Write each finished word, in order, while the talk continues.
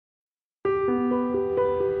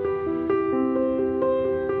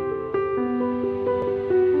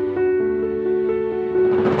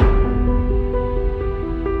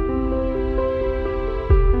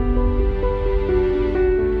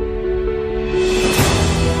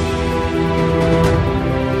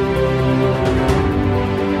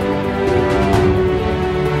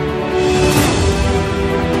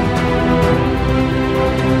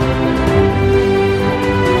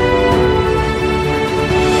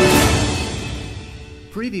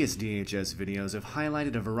Previous DHS videos have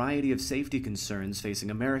highlighted a variety of safety concerns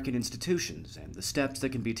facing American institutions and the steps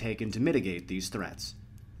that can be taken to mitigate these threats.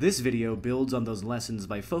 This video builds on those lessons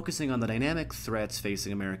by focusing on the dynamic threats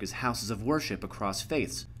facing America's houses of worship across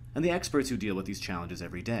faiths and the experts who deal with these challenges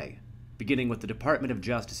every day, beginning with the Department of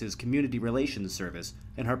Justice's Community Relations Service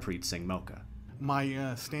and Harpreet Singh Mocha.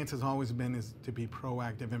 My stance has always been is to be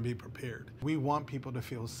proactive and be prepared. We want people to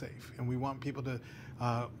feel safe, and we want people to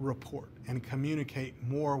report and communicate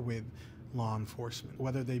more with law enforcement,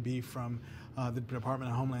 whether they be from the Department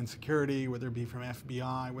of Homeland Security, whether it be from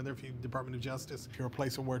FBI, whether it be Department of Justice. If you're a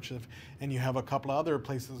place of worship and you have a couple of other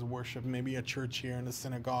places of worship, maybe a church here and a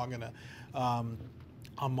synagogue and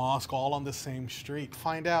a mosque all on the same street,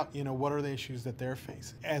 find out, what are the issues that they're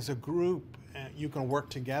facing. As a group, you can work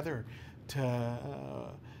together to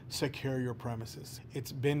secure your premises.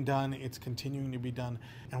 It's been done, it's continuing to be done,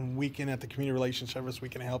 and we can, at the Community Relations Service, we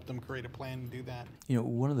can help them create a plan and do that.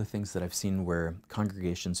 One of the things that I've seen where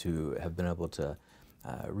congregations who have been able to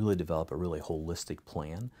really develop a really holistic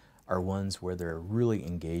plan are ones where they're really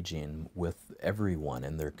engaging with everyone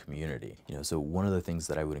in their community. So one of the things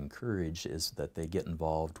that I would encourage is that they get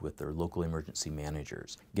involved with their local emergency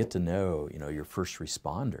managers, get to know, your first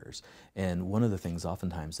responders. And one of the things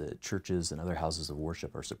oftentimes that churches and other houses of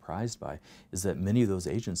worship are surprised by is that many of those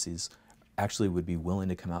agencies actually would be willing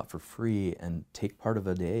to come out for free and take part of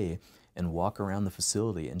a day and walk around the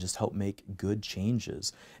facility and just help make good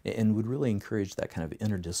changes, and would really encourage that kind of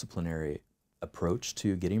interdisciplinary approach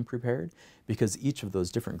to getting prepared, because each of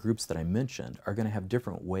those different groups that I mentioned are going to have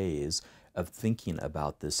different ways of thinking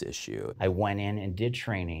about this issue. I went in and did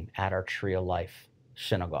training at our Tree of Life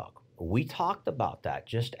synagogue. We talked about that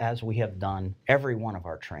just as we have done every one of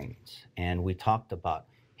our trainings. And we talked about,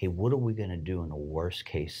 hey, what are we going to do in a worst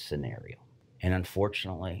case scenario? And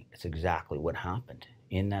unfortunately, it's exactly what happened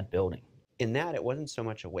in that building. In that, it wasn't so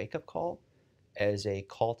much a wake-up call as a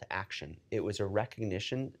call to action. It was a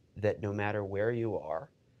recognition that no matter where you are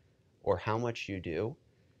or how much you do,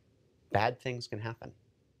 bad things can happen,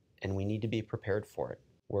 and we need to be prepared for it.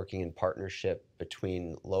 Working in partnership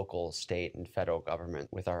between local, state, and federal government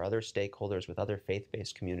with our other stakeholders, with other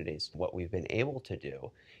faith-based communities, what we've been able to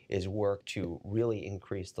do is work to really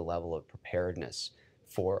increase the level of preparedness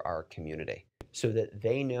for our community so that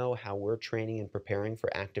they know how we're training and preparing for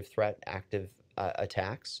active threat, active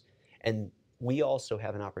attacks, and we also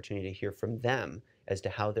have an opportunity to hear from them as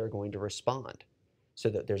to how they're going to respond so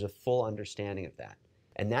that there's a full understanding of that.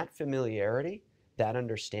 And that familiarity, that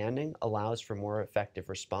understanding allows for more effective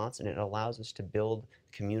response, and it allows us to build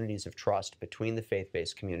communities of trust between the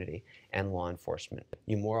faith-based community and law enforcement.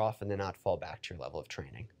 You more often than not fall back to your level of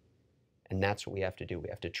training. And that's what we have to do. We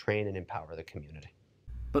have to train and empower the community.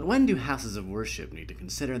 But when do houses of worship need to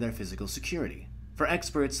consider their physical security? For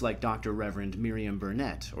experts like Dr. Reverend Miriam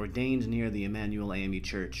Burnett, ordained near the Emmanuel AME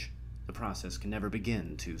Church, the process can never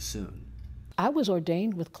begin too soon. I was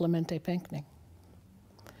ordained with Clemente Pinckney,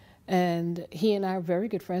 and he and I are very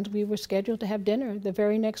good friends. We were scheduled to have dinner the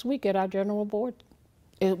very next week at our general board.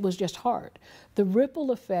 It was just hard. The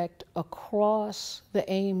ripple effect across the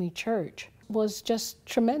AME Church was just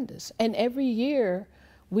tremendous. And every year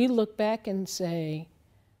we look back and say,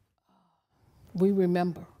 we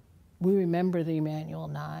remember the Emmanuel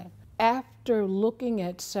 9. After looking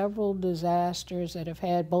at several disasters that have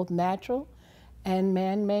had both natural and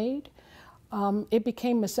man-made, it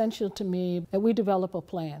became essential to me that we develop a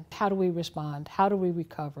plan. How do we respond? How do we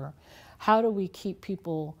recover? How do we keep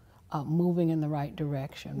people moving in the right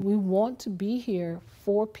direction? We want to be here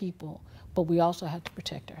for people, but we also have to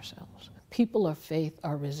protect ourselves. People of faith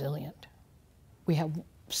are resilient. We have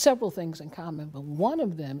several things in common, but one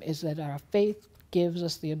of them is that our faith gives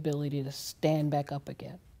us the ability to stand back up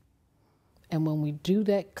again. And when we do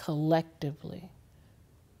that collectively,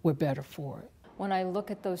 we're better for it. When I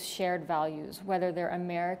look at those shared values, whether they're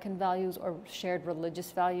American values or shared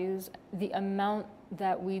religious values, the amount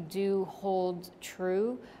that we do hold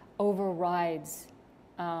true overrides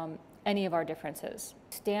any of our differences.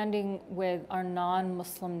 Standing with our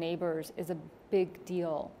non-Muslim neighbors is a big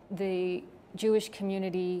deal. The Jewish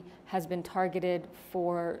community has been targeted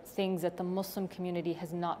for things that the Muslim community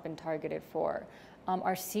has not been targeted for.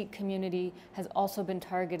 Our Sikh community has also been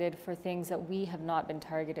targeted for things that we have not been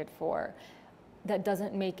targeted for. That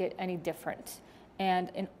doesn't make it any different. And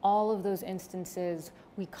in all of those instances,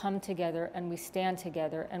 we come together and we stand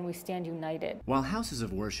united. While houses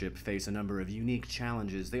of worship face a number of unique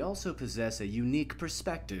challenges, they also possess a unique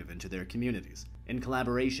perspective into their communities. In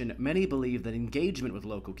collaboration, many believe that engagement with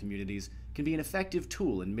local communities can be an effective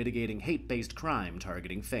tool in mitigating hate-based crime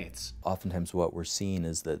targeting faiths. Oftentimes what we're seeing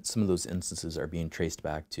is that some of those instances are being traced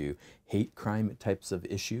back to hate crime types of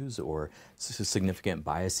issues or significant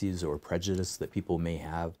biases or prejudice that people may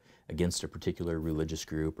have against a particular religious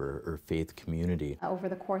group or faith community. Over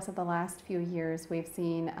the course of the last few years, we've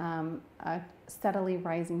seen a steadily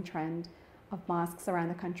rising trend of mosques around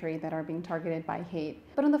the country that are being targeted by hate.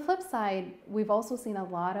 But on the flip side, we've also seen a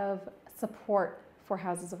lot of support for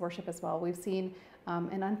houses of worship as well. We've seen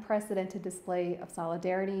an unprecedented display of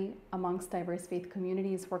solidarity amongst diverse faith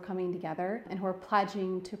communities who are coming together and who are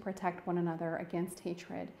pledging to protect one another against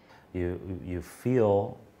hatred. You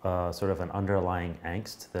feel sort of an underlying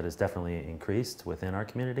angst that is definitely increased within our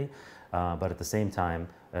community, but at the same time,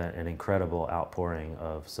 an incredible outpouring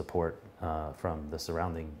of support from the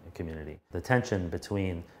surrounding community. The tension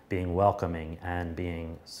between being welcoming and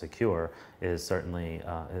being secure is certainly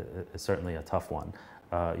a tough one.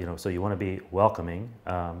 So you want to be welcoming,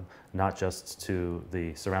 not just to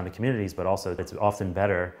the surrounding communities, but also it's often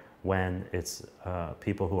better when it's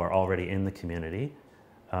people who are already in the community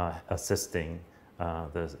assisting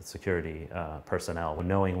the security personnel,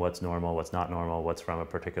 knowing what's normal, what's not normal, what's from a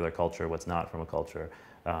particular culture, what's not from a culture,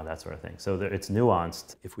 that sort of thing. So it's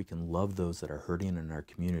nuanced. If we can love those that are hurting in our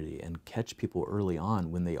community and catch people early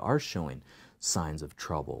on when they are showing signs of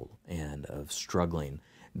trouble and of struggling,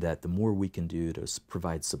 that the more we can do to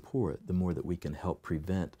provide support, the more that we can help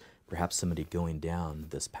prevent perhaps somebody going down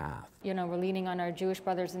this path. You know, we're leaning on our Jewish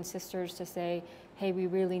brothers and sisters to say, hey, we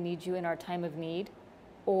really need you in our time of need,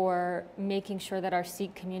 or making sure that our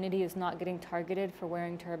Sikh community is not getting targeted for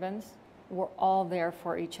wearing turbans. We're all there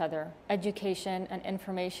for each other. Education and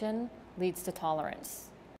information leads to tolerance.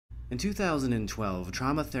 In 2012,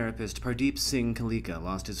 trauma therapist Pardeep Singh Kalika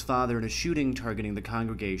lost his father in a shooting targeting the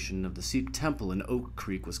congregation of the Sikh temple in Oak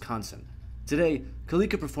Creek, Wisconsin. Today,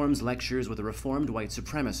 Kalika performs lectures with a reformed white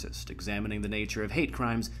supremacist, examining the nature of hate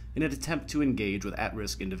crimes in an attempt to engage with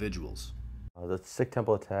at-risk individuals. The Sikh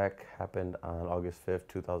temple attack happened on August 5th,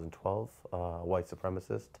 2012. A white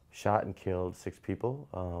supremacist shot and killed 6 people.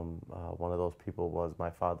 One of those people was my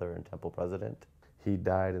father and temple president. He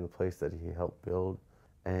died in the place that he helped build.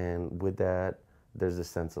 And with that, there's a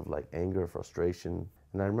sense of like anger, frustration.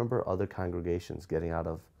 And I remember other congregations getting out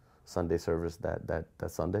of Sunday service that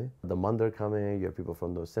Sunday. The mandir coming, you have people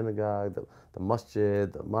from the synagogue, the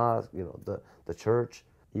masjid, the mosque, the church.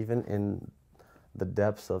 Even in the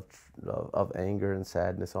depths of anger and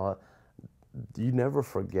sadness, you never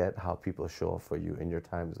forget how people show up for you in your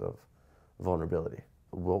times of vulnerability.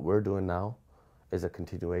 What we're doing now is a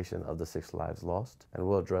continuation of the 6 lives lost, and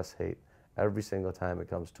we'll address hate every single time it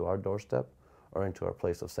comes to our doorstep or into our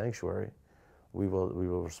place of sanctuary. We will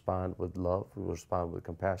respond with love, we will respond with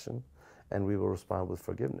compassion, and we will respond with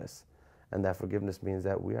forgiveness. And that forgiveness means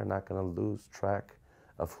that we are not going to lose track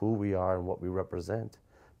of who we are and what we represent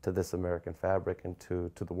to this American fabric and to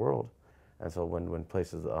the world. And so when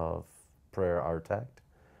places of prayer are attacked,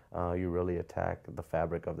 you really attack the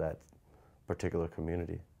fabric of that particular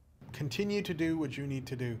community. Continue to do what you need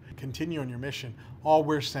to do. Continue on your mission. All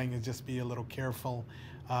we're saying is just be a little careful,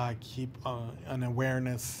 keep an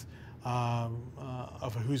awareness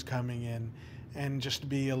of who's coming in, and just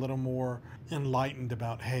be a little more enlightened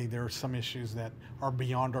about, hey, there are some issues that are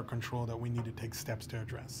beyond our control that we need to take steps to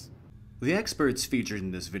address. The experts featured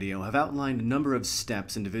in this video have outlined a number of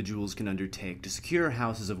steps individuals can undertake to secure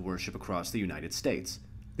houses of worship across the United States.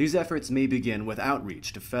 These efforts may begin with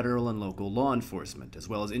outreach to federal and local law enforcement, as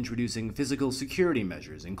well as introducing physical security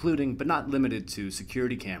measures, including, but not limited to,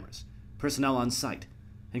 security cameras, personnel on site,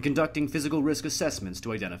 and conducting physical risk assessments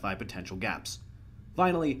to identify potential gaps.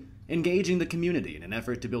 Finally, engaging the community in an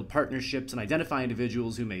effort to build partnerships and identify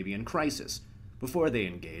individuals who may be in crisis before they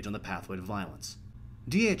engage on the pathway to violence.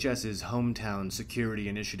 DHS's Hometown Security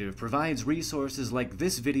Initiative provides resources like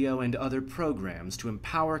this video and other programs to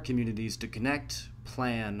empower communities to connect,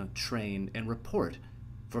 plan, train, and report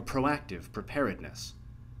for proactive preparedness.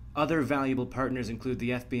 Other valuable partners include the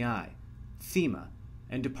FBI, FEMA,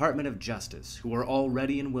 and Department of Justice, who are all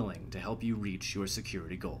ready and willing to help you reach your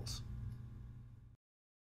security goals.